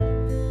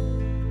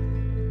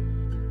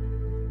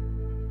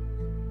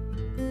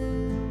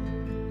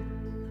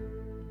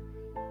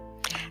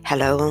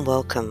Hello and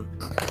welcome.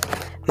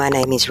 My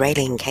name is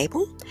Raylene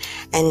Cable,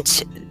 and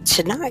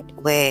tonight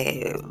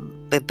we're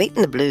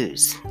beating the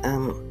blues.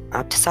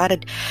 I've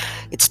decided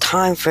it's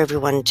time for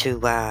everyone to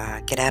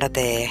get out of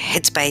their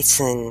headspace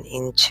and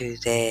into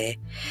their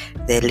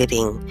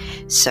living.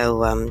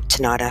 So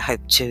tonight I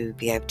hope to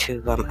be able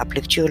to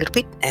uplift you a little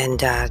bit and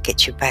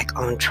get you back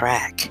on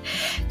track.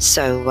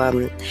 So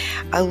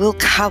I will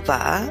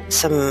cover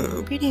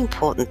some really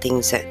important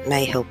things that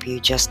may help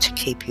you just to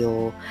keep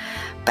your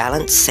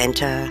balance,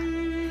 center,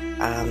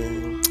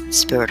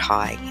 spirit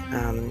high.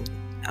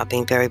 I've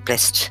been very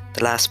blessed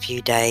the last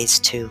few days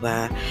to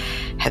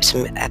have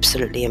some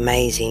absolutely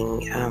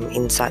amazing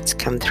insights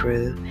come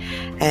through,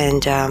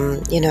 and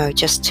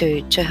just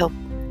to help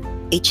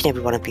each and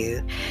every one of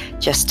you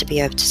just to be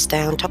able to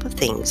stay on top of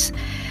things.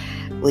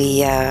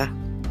 We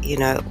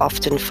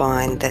often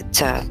find that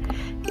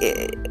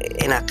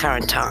in our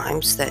current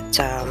times that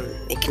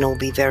it can all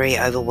be very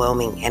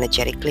overwhelming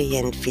energetically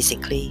and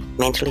physically,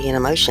 mentally and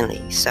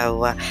emotionally.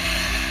 So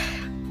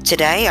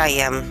today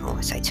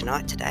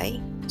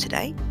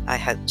today I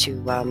hope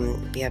to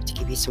be able to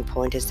give you some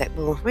pointers that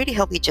will really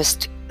help you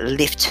just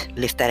lift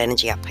that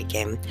energy up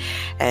again.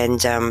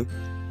 And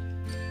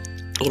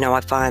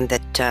I find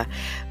that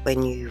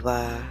when you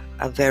are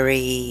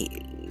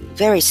very,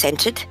 very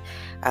centered,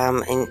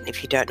 and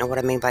if you don't know what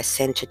I mean by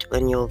centered,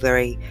 when you're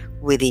very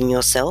within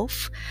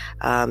yourself,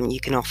 you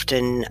can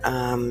often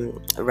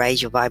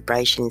raise your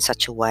vibration in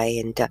such a way.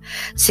 And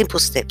simple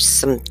steps,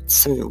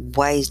 some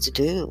ways to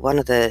do. One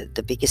of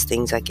the biggest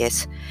things, I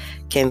guess,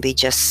 can be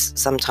just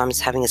sometimes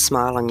having a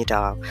smile on your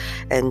dial.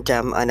 And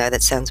I know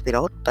that sounds a bit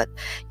odd, but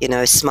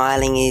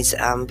smiling is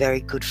very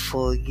good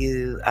for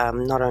you,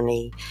 not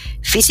only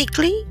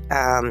physically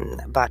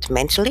but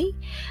mentally.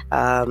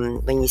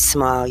 When you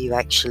smile, you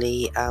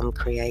actually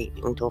create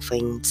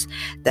endorphins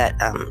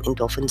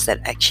that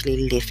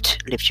actually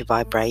lift your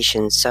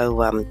vibration. So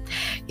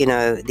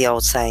the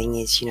old saying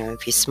is,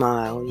 if you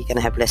smile, you're going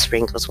to have less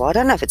wrinkles. Well, I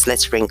don't know if it's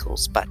less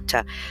wrinkles, but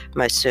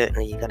most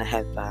certainly you're going to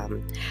have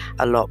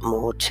a lot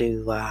more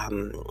to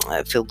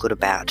feel good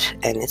about.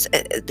 And it's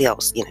the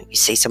old, you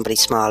see somebody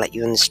smile at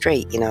you in the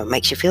street, it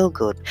makes you feel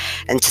good,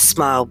 and to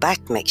smile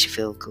back makes you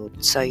feel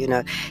good. So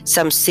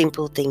some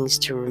simple things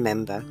to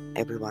remember,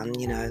 everyone.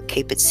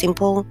 Keep it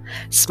simple.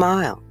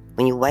 Smile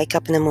when you wake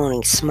up in the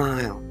morning.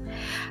 Smile.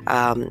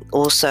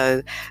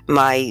 Also,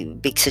 my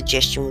big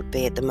suggestion would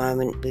be, at the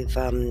moment with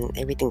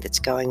everything that's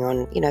going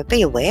on,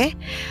 be aware,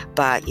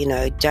 but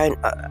don't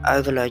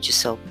overload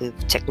yourself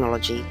with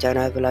technology. Don't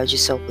overload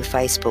yourself with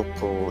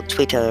Facebook or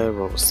Twitter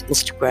or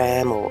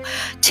Instagram or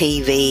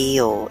TV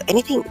or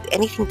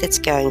anything that's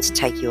going to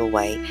take you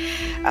away,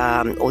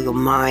 or your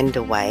mind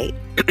away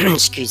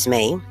excuse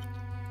me,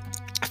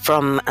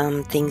 from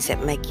things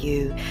that make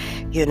you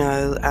a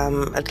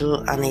little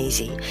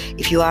uneasy.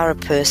 If you are a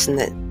person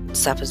that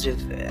suffers with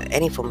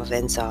any form of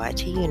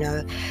anxiety,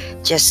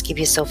 just give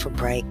yourself a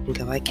break and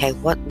go, okay,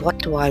 what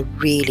do I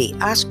really,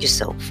 ask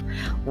yourself,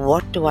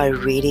 what do I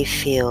really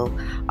feel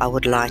I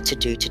would like to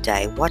do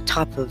today? What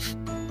type of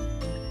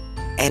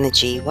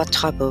energy, what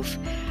type of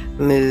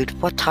mood,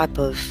 what type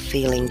of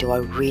feeling do I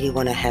really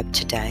want to have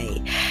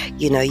today?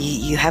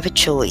 You have a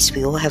choice.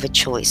 We all have a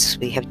choice.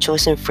 We have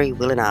choice and free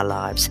will in our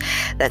lives.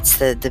 That's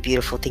the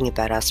beautiful thing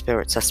about our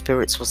spirits. Our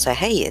spirits will say,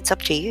 hey, it's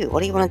up to you. What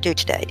do you want to do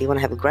today? Do you want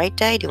to have a great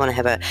day? Do you want to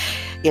have a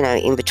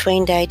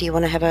in-between day? Do you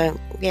want to have a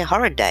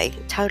horrid day?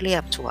 Totally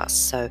up to us.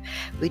 So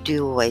we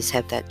do always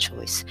have that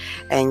choice.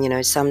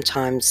 And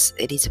sometimes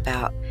it is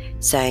about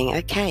saying,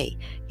 okay,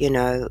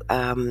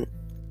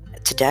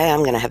 today I'm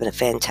going to have a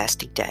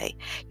fantastic day.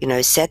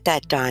 Set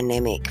that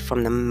dynamic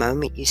from the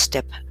moment you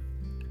step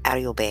out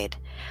of your bed.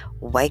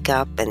 Wake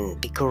up and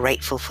be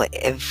grateful for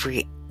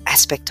every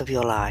aspect of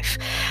your life.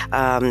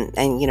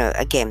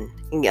 Again,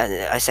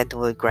 I said the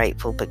word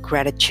grateful, but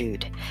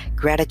gratitude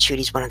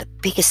is one of the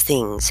biggest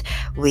things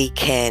we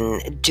can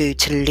do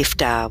to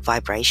lift our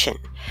vibration.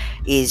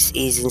 Is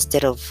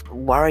instead of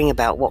worrying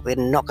about what we're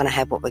not going to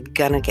have, what we're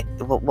going to get,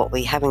 what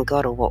we haven't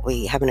got, or what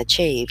we haven't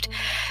achieved,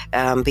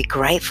 be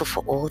grateful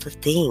for all the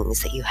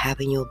things that you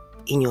have in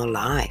your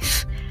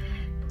life.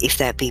 If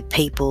that be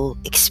people,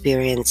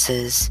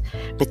 experiences,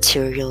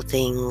 material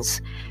things,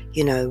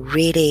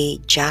 really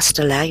just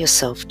allow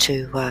yourself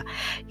to,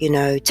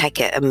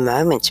 take a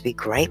moment to be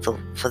grateful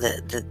for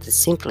the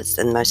simplest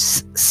and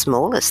most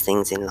smallest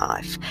things in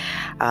life.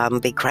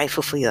 Be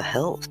grateful for your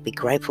health. Be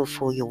grateful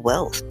for your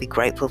wealth. Be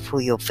grateful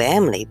for your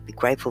family. Be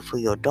grateful for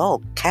your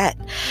dog, cat,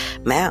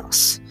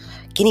 mouse,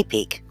 guinea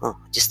pig. Oh,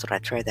 just thought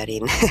I'd throw that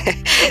in.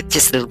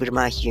 Just a little bit of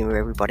my humor,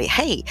 everybody.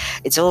 Hey,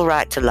 it's all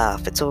right to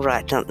laugh. It's all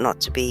right not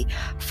to be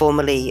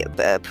formally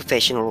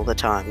professional all the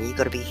time. You've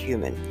got to be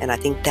human. And I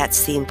think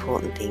that's the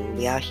important thing.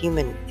 We are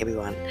human,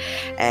 everyone.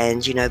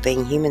 And,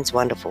 being human's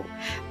wonderful.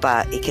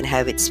 But it can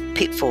have its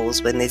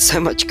pitfalls when there's so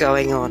much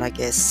going on, I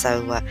guess.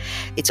 So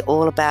it's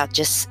all about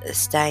just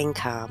staying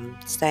calm,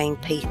 staying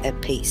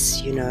at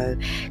peace,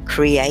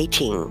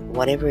 creating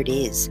whatever it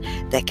is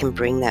that can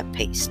bring that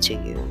peace to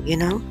you,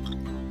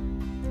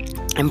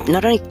 And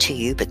not only to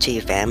you, but to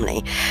your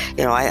family.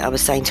 I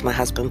was saying to my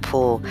husband,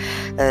 Paul,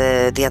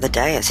 the other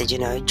day, I said,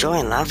 joy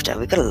and laughter,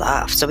 we've got to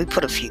laugh. So we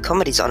put a few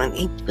comedies on, and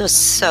it was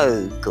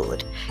so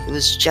good. It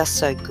was just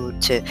so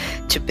good to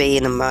be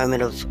in a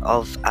moment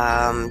of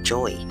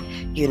joy,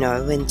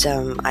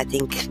 and I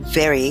think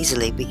very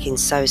easily we can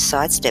so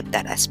sidestep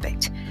that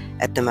aspect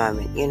at the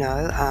moment,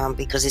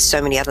 because there's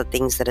so many other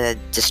things that are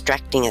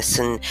distracting us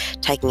and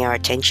taking our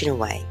attention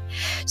away.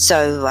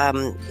 So,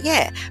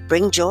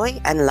 bring joy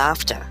and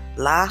laughter.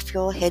 Laugh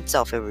your heads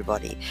off,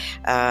 everybody.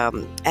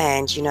 And,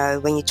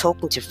 when you're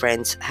talking to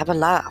friends, have a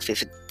laugh.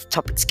 If the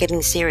topic's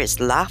getting serious,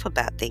 laugh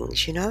about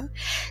things,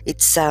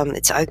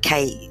 It's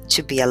okay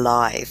to be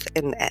alive.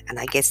 And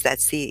I guess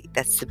that's the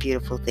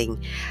beautiful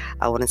thing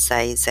I want to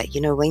say is that,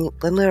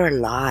 when we're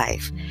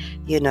alive,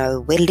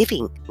 we're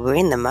living, we're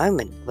in the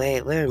moment,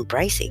 we're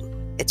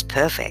embracing. It's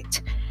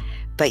perfect.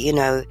 But,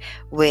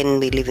 when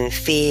we live in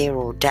fear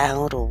or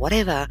doubt or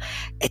whatever,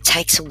 it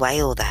takes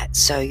away all that.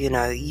 So,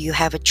 you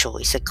have a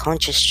choice, a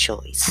conscious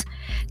choice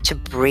to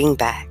bring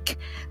back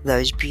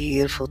those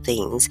beautiful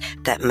things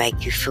that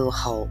make you feel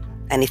whole.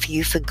 And if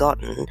you've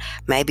forgotten,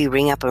 maybe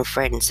ring up a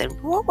friend and say,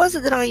 what was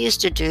it that I used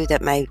to do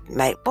that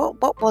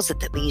what was it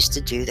that we used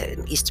to do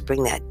that used to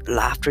bring that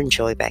laughter and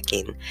joy back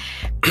in?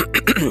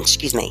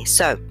 Excuse me.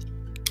 So,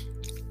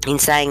 in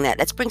saying that,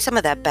 let's bring some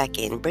of that back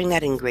in, bring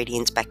that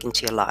ingredients back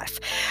into your life.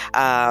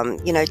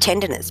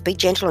 Tenderness, be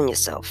gentle on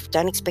yourself.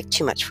 Don't expect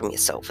too much from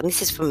yourself. And this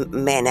is for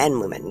men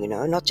and women,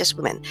 not just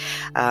women.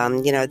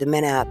 The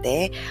men out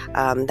there,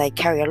 they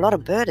carry a lot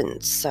of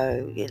burdens.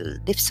 So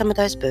lift some of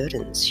those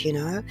burdens,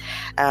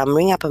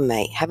 ring up a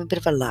mate, have a bit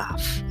of a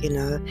laugh,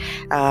 and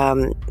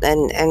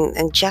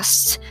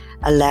just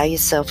allow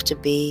yourself to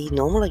be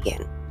normal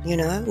again.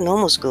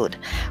 Normal's good.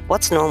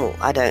 What's normal?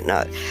 I don't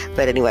know.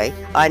 But anyway,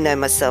 I know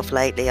myself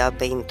lately. I've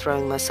been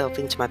throwing myself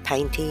into my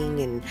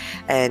painting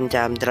and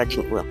that I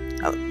didn't,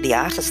 the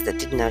artist that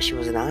didn't know she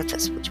was an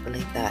artist, would you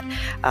believe that?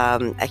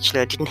 Actually,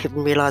 I didn't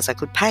even realise I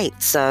could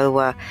paint. So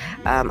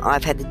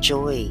I've had the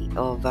joy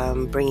of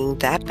bringing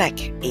that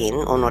back in,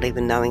 or not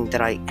even knowing that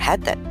I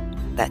had that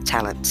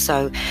talent.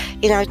 So,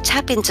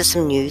 tap into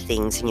some new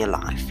things in your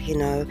life,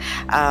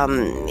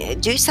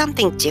 do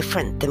something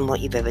different than what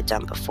you've ever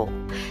done before.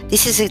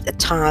 This is a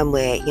time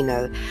where,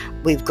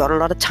 we've got a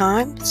lot of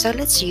time. So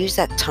let's use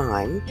that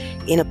time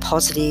in a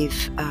positive,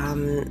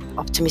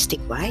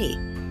 optimistic way.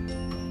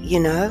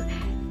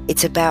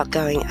 It's about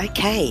going,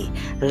 okay,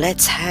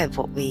 let's have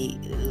what we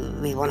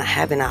want to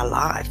have in our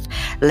life.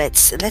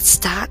 Let's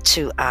start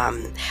to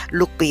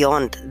look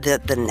beyond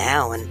the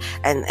now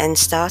and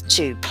start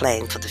to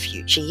plan for the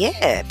future.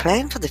 Yeah,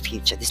 plan for the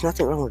future. There's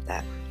nothing wrong with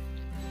that.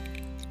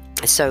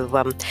 So,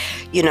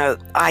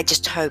 I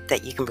just hope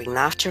that you can bring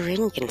laughter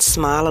in, you can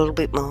smile a little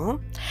bit more.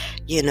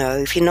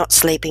 If you're not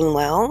sleeping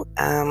well,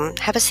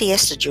 have a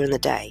siesta during the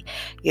day.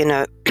 You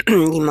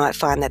might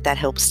find that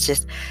helps.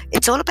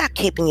 It's all about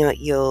keeping your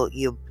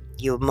body,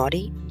 your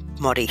body,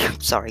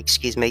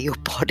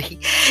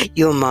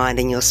 your mind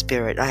and your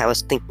spirit. I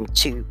was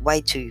thinking way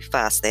too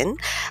fast then.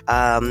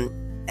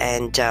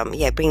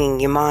 Bringing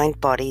your mind,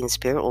 body and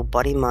spirit, or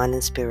body, mind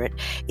and spirit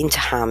into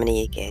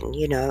harmony again,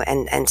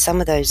 and some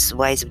of those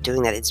ways of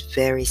doing that, it's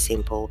very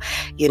simple.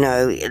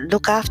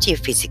 Look after your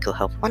physical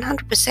health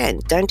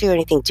 100%. Don't do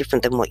anything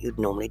different than what you'd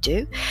normally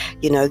do.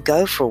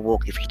 Go for a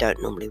walk if you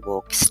don't normally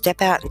walk.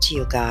 Step out into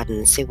your garden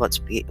and see what's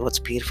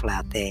beautiful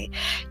out there.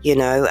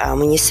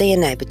 When you see a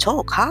neighbour,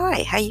 talk.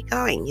 Hi, how you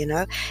going?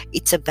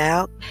 It's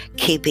about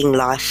keeping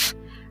life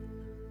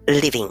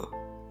living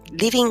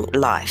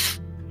life,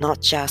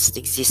 not just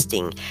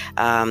existing.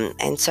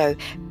 And so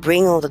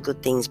bring all the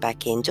good things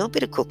back in. Do a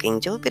bit of cooking,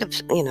 do a bit of,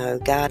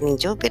 gardening,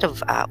 do a bit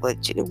of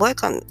artwork,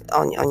 work on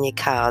your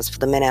cars for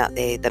the men out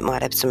there that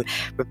might have some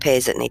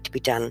repairs that need to be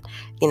done.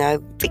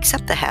 Fix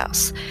up the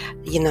house,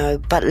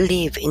 but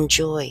live,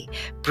 enjoy,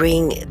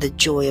 bring the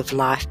joy of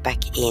life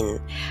back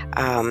in.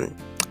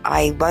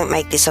 I won't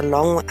make this a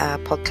long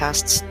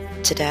podcast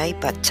today,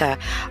 but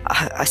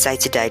I say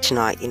today,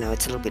 tonight,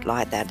 it's a little bit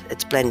like that.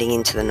 It's blending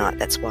into the night.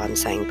 That's why I'm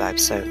saying both,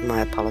 so my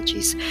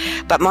apologies.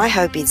 But my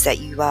hope is that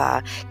you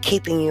are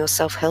keeping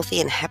yourself healthy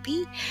and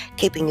happy,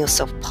 keeping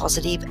yourself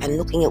positive and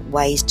looking at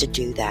ways to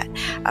do that.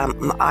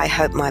 I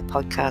hope my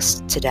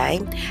podcast today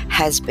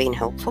has been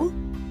helpful.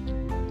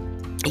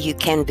 You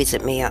can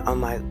visit me on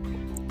my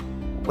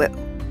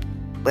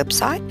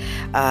website,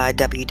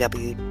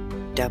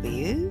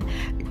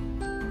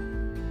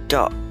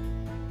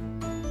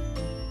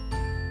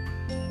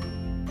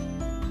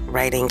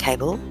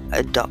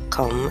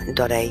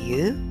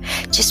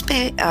 Just